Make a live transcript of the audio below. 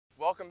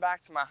Welcome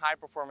back to my High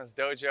Performance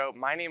Dojo.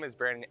 My name is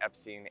Brandon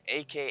Epstein,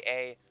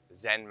 aka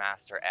Zen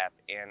Master Ep,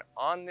 and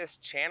on this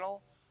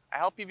channel, I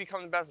help you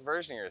become the best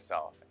version of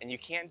yourself. And you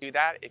can't do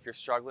that if you're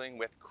struggling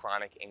with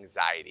chronic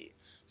anxiety.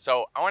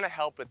 So I want to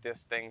help with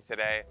this thing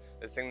today,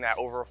 this thing that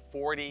over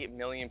 40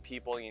 million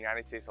people in the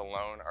United States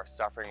alone are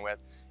suffering with.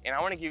 And I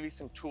want to give you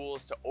some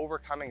tools to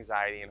overcome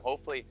anxiety and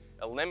hopefully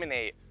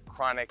eliminate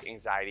chronic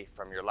anxiety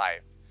from your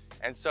life.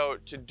 And so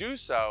to do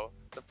so,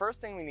 the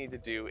first thing we need to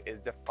do is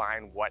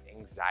define what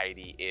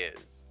anxiety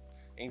is.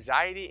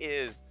 Anxiety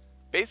is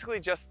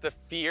basically just the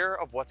fear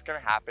of what's going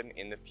to happen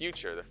in the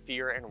future, the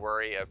fear and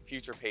worry of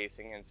future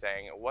pacing and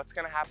saying, what's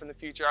going to happen in the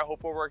future? I hope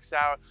it works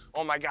out.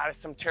 Oh my God, is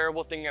some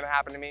terrible thing going to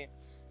happen to me?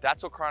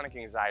 That's what chronic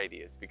anxiety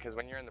is, because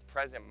when you're in the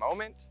present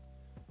moment,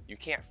 you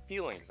can't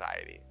feel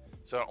anxiety.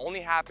 So it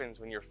only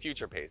happens when you're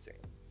future pacing.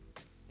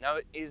 Now,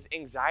 is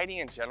anxiety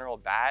in general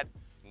bad?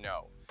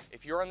 No.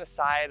 If you're on the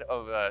side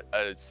of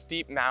a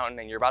steep mountain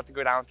and you're about to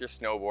go down with your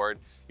snowboard,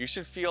 you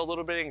should feel a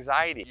little bit of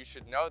anxiety. You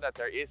should know that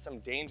there is some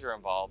danger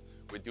involved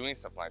with doing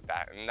something like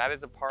that, and that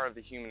is a part of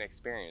the human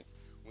experience.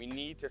 We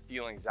need to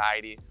feel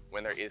anxiety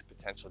when there is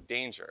potential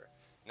danger.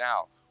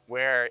 Now,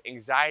 where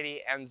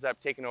anxiety ends up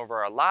taking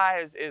over our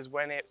lives is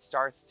when it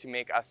starts to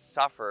make us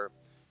suffer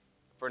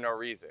for no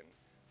reason.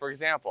 For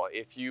example,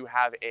 if you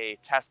have a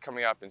test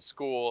coming up in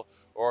school,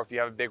 or if you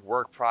have a big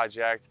work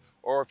project,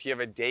 or if you have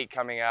a date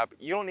coming up,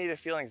 you don't need to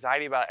feel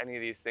anxiety about any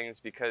of these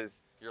things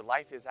because your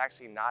life is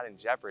actually not in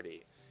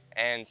jeopardy.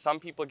 And some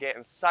people get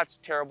in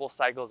such terrible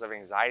cycles of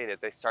anxiety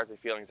that they start to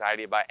feel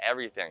anxiety about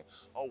everything.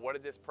 Oh, what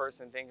did this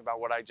person think about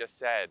what I just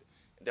said?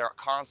 They're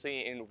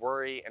constantly in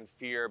worry and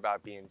fear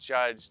about being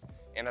judged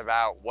and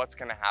about what's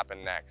gonna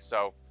happen next.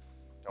 So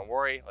don't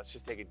worry, let's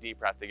just take a deep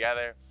breath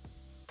together.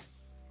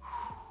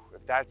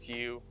 If that's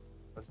you,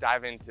 let's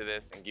dive into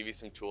this and give you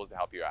some tools to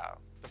help you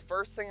out. The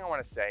first thing I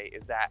want to say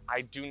is that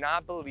I do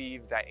not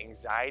believe that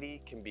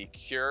anxiety can be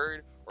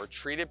cured or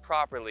treated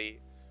properly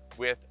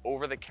with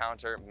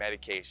over-the-counter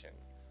medication.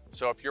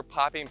 So if you're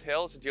popping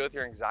pills to deal with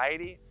your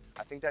anxiety,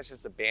 I think that's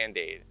just a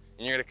band-aid.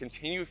 And you're going to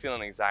continue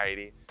feeling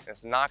anxiety, and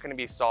it's not going to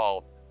be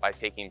solved by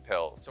taking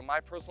pills. So my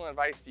personal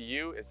advice to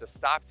you is to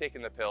stop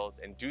taking the pills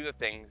and do the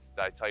things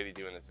that I tell you to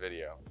do in this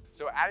video.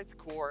 So at its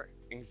core,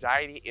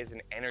 anxiety is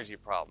an energy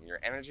problem. Your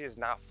energy is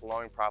not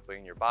flowing properly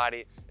in your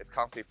body. It's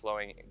constantly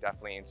flowing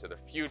definitely into the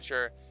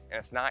future, and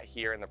it's not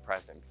here in the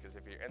present, because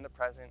if you're in the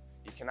present,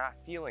 you cannot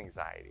feel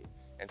anxiety.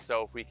 And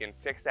so if we can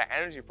fix that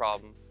energy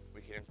problem,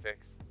 we can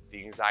fix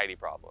the anxiety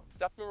problem.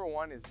 Step number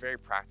one is very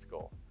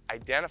practical.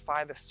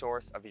 Identify the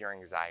source of your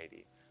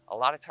anxiety. A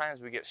lot of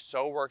times we get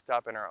so worked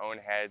up in our own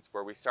heads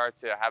where we start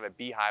to have a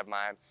beehive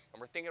mind and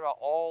we're thinking about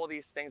all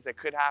these things that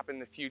could happen in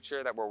the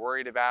future that we're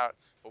worried about,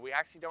 but we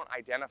actually don't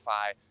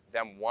identify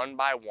them one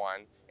by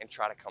one and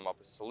try to come up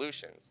with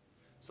solutions.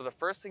 So the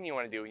first thing you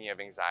want to do when you have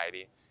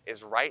anxiety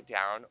is write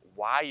down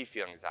why you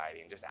feel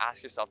anxiety and just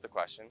ask yourself the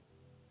question,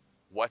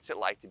 what's it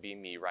like to be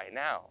me right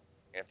now?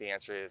 And if the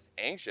answer is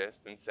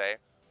anxious, then say,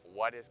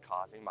 what is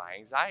causing my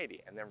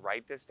anxiety? And then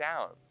write this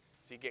down.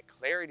 So you get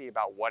clarity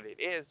about what it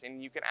is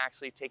and you can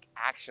actually take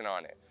action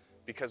on it.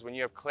 Because when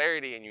you have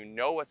clarity and you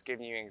know what's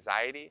giving you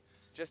anxiety,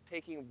 just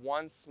taking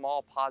one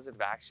small positive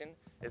action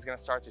is going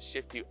to start to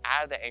shift you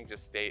out of the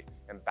anxious state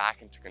and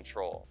back into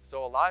control.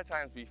 So a lot of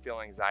times we feel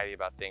anxiety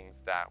about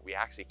things that we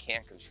actually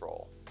can't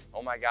control.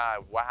 Oh my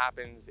God, what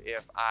happens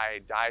if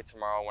I die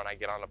tomorrow when I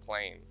get on a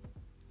plane?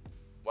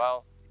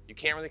 Well, you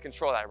can't really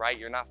control that, right?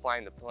 You're not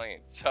flying the plane.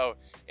 So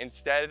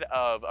instead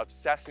of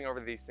obsessing over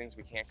these things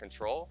we can't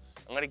control,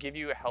 I'm gonna give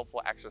you a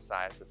helpful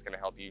exercise that's gonna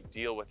help you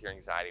deal with your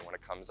anxiety when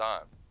it comes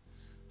on.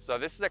 So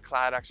this is a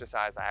cloud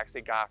exercise I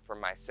actually got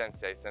from my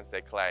sensei, Sensei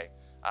Clay.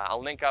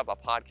 I'll link up a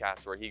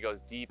podcast where he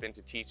goes deep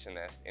into teaching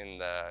this in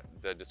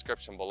the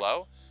description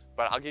below,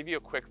 but I'll give you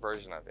a quick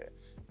version of it.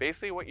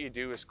 Basically what you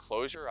do is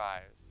close your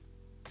eyes,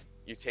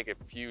 you take a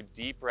few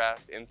deep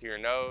breaths in through your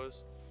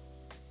nose,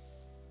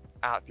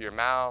 out through your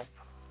mouth,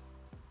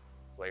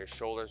 let your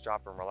shoulders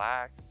drop and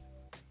relax.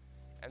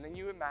 And then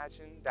you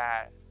imagine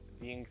that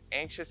the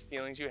anxious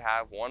feelings you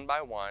have one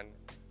by one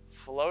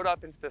float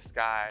up into the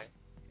sky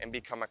and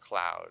become a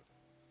cloud.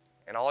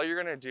 And all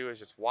you're gonna do is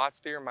just watch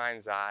through your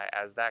mind's eye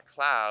as that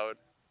cloud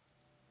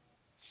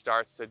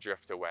starts to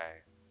drift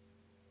away.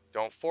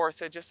 Don't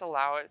force it, just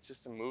allow it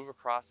just to move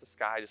across the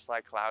sky just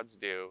like clouds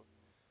do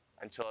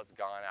until it's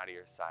gone out of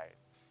your sight.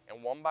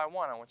 And one by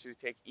one, I want you to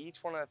take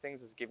each one of the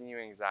things that's giving you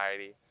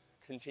anxiety,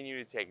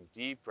 continue to take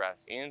deep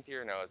breaths in through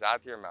your nose,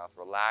 out through your mouth,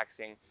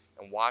 relaxing,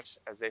 and watch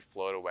as they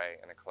float away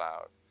in a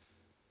cloud.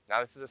 Now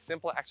this is a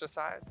simple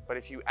exercise, but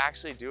if you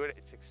actually do it,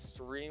 it's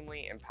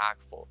extremely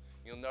impactful.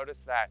 You'll notice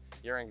that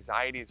your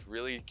anxieties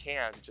really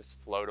can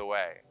just float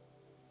away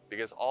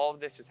because all of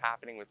this is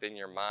happening within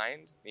your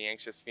mind, the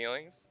anxious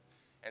feelings,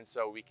 and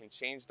so we can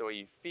change the way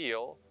you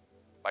feel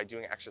by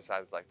doing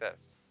exercises like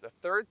this. The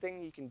third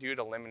thing you can do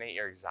to eliminate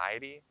your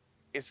anxiety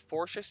is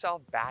force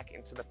yourself back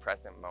into the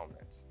present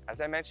moment. As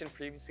I mentioned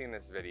previously in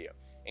this video,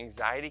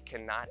 anxiety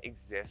cannot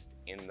exist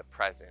in the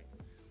present.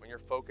 When you're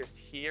focused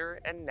here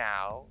and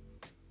now,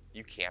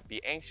 you can't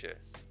be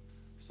anxious.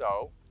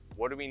 So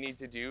what do we need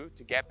to do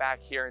to get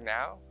back here and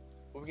now?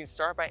 Well, we can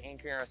start by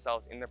anchoring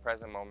ourselves in the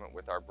present moment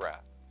with our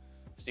breath.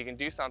 So you can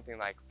do something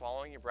like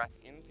following your breath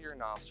in through your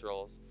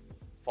nostrils,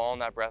 following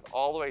that breath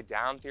all the way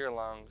down through your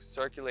lungs,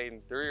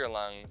 circulating through your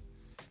lungs,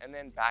 and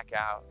then back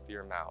out through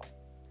your mouth.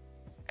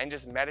 And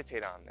just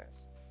meditate on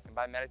this. And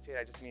by meditate,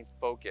 I just mean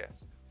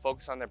focus.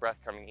 Focus on the breath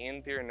coming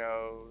in through your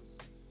nose,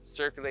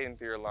 circulating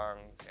through your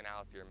lungs, and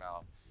out through your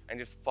mouth. And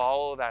just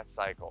follow that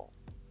cycle.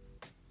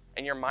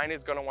 And your mind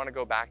is gonna wanna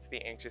go back to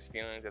the anxious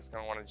feelings. It's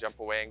gonna wanna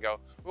jump away and go,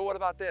 well, what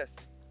about this?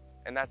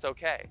 And that's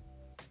okay.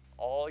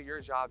 All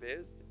your job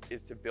is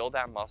to build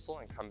that muscle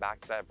and come back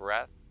to that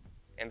breath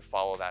and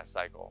follow that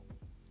cycle.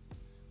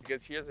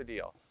 Because here's the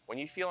deal. When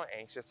you feel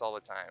anxious all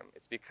the time,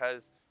 it's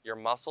because your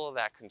muscle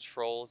that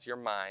controls your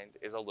mind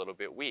is a little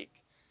bit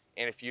weak.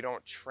 And if you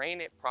don't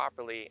train it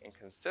properly and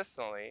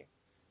consistently,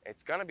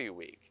 it's gonna be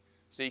weak.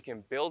 So you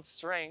can build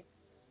strength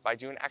by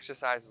doing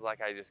exercises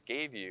like I just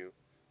gave you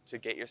to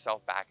get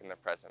yourself back in the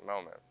present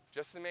moment.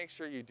 Just to make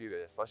sure you do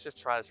this, let's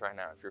just try this right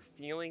now. If you're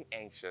feeling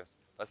anxious,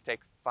 let's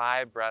take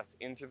 5 breaths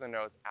in through the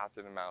nose, out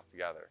through the mouth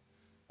together.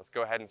 Let's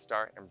go ahead and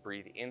start and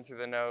breathe in through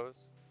the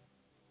nose,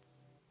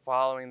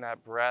 following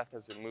that breath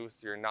as it moves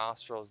through your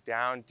nostrils,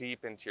 down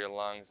deep into your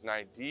lungs.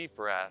 Nice deep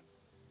breath,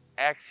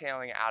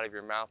 exhaling out of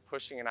your mouth,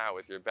 pushing it out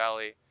with your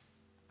belly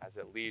as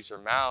it leaves your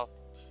mouth,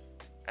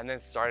 and then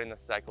starting the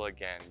cycle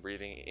again,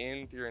 breathing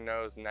in through your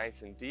nose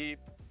nice and deep,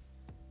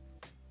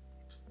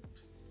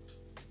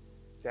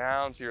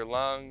 down through your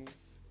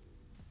lungs,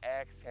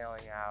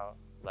 exhaling out,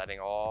 letting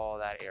all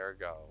that air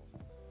go.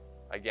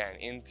 Again,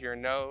 in through your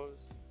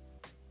nose,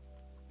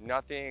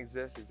 nothing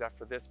exists except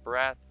for this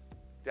breath,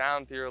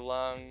 down through your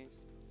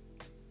lungs,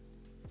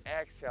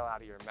 exhale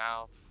out of your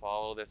mouth,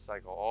 follow this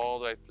cycle all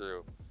the way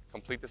through.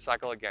 Complete the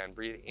cycle again,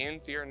 breathe in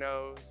through your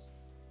nose,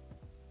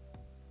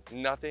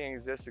 nothing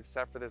exists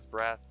except for this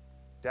breath,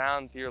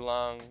 down through your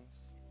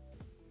lungs,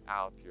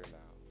 out through your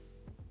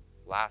mouth.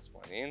 Last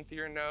one, in through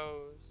your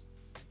nose,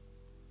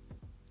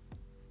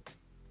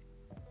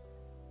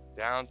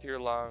 down through your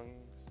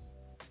lungs,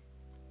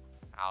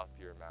 out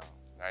through your mouth,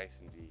 nice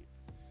and deep.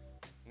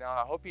 Now,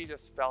 I hope you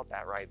just felt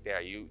that right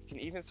there. You can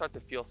even start to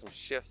feel some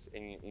shifts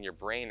in your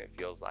brain, it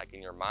feels like,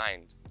 in your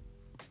mind,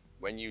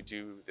 when you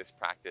do this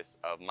practice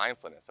of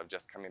mindfulness, of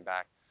just coming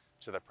back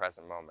to the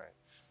present moment.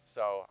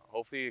 So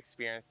hopefully you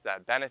experienced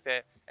that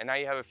benefit, and now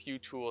you have a few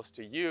tools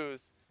to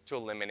use to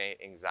eliminate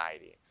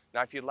anxiety.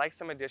 Now, if you'd like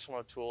some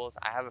additional tools,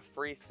 I have a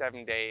free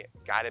 7-day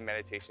guided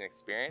meditation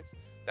experience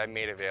that I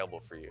made available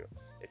for you.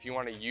 If you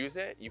want to use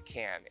it, you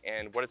can.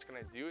 And what it's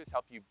going to do is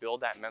help you build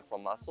that mental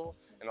muscle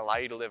and allow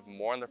you to live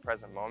more in the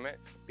present moment,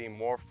 being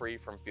more free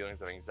from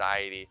feelings of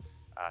anxiety,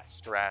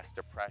 stress,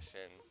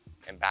 depression,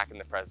 and back in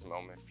the present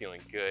moment,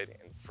 feeling good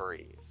and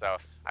free. So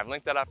I've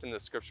linked that up in the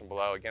description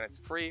below. Again, it's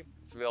free.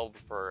 It's available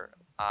for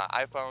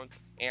iPhones,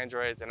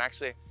 Androids, and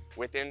actually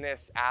within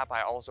this app,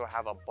 I also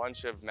have a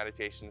bunch of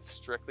meditations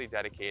strictly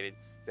dedicated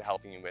to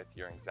helping you with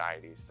your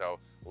anxiety. So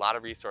a lot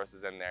of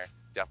resources in there.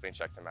 Definitely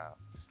check them out.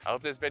 I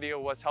hope this video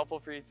was helpful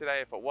for you today.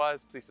 If it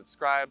was, please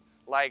subscribe,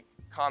 like,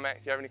 comment.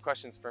 If you have any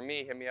questions for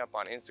me, hit me up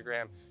on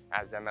Instagram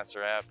at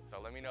ZenMasterF. So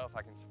let me know if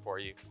I can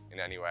support you in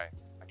any way.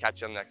 I'll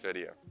catch you on the next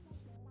video.